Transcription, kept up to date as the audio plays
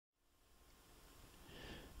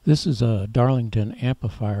This is a Darlington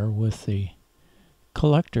amplifier with the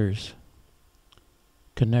collectors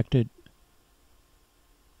connected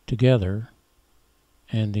together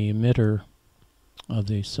and the emitter of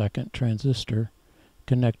the second transistor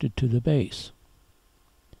connected to the base.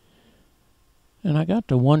 And I got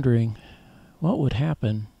to wondering what would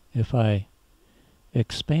happen if I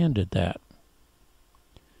expanded that.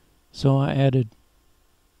 So I added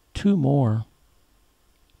two more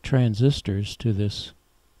transistors to this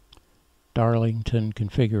Darlington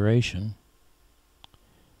configuration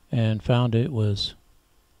and found it was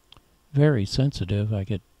very sensitive. I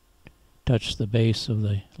could touch the base of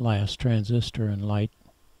the last transistor and light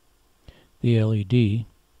the LED.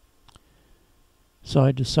 So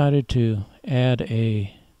I decided to add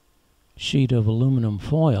a sheet of aluminum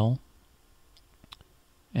foil,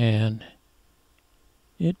 and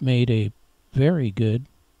it made a very good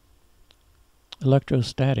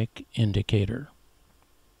electrostatic indicator.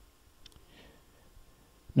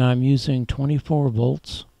 Now I'm using 24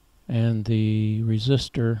 volts and the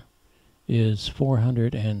resistor is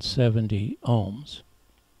 470 ohms.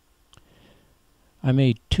 I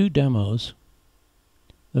made two demos.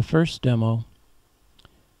 The first demo,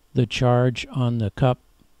 the charge on the cup,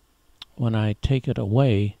 when I take it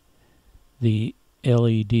away, the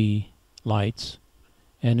LED lights.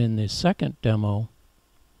 And in the second demo,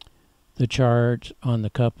 the charge on the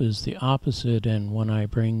cup is the opposite, and when I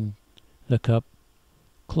bring the cup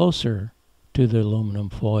closer to the aluminum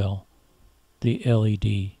foil, the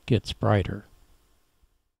LED gets brighter.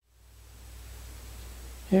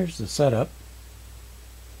 Here's the setup.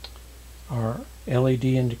 Our LED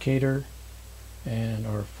indicator and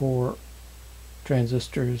our 4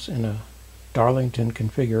 transistors in a Darlington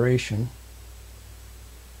configuration.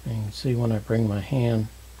 And you can see when I bring my hand,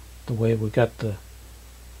 the way we got the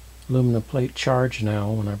aluminum plate charged now,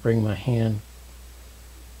 when I bring my hand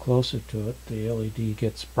closer to it, the LED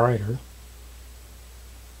gets brighter.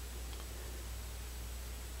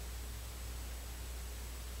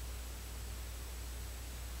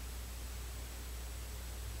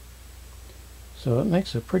 So it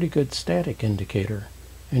makes a pretty good static indicator,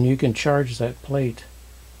 and you can charge that plate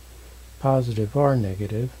positive or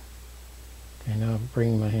negative. Okay, now I'm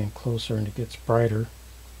bringing my hand closer and it gets brighter.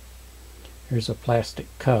 Here's a plastic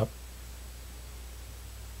cup.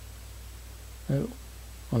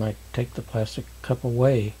 When I take the plastic cup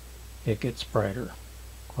away, it gets brighter,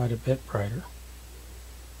 quite a bit brighter.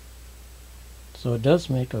 So it does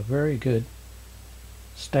make a very good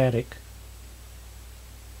static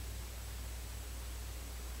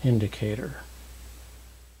indicator.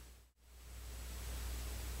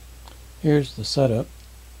 Here's the setup.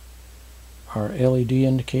 Our LED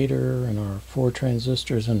indicator and our 4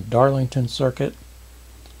 transistors in Darlington circuit.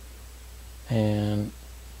 And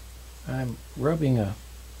I'm rubbing a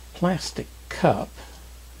plastic cup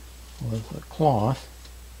with a cloth,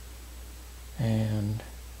 and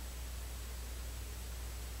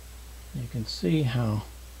you can see how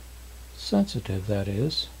sensitive that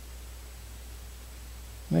is.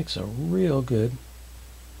 Makes a real good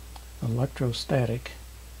electrostatic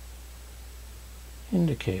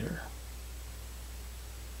indicator.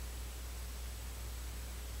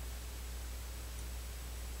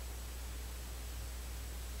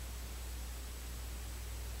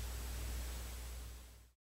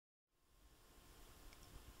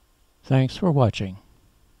 Thanks for watching.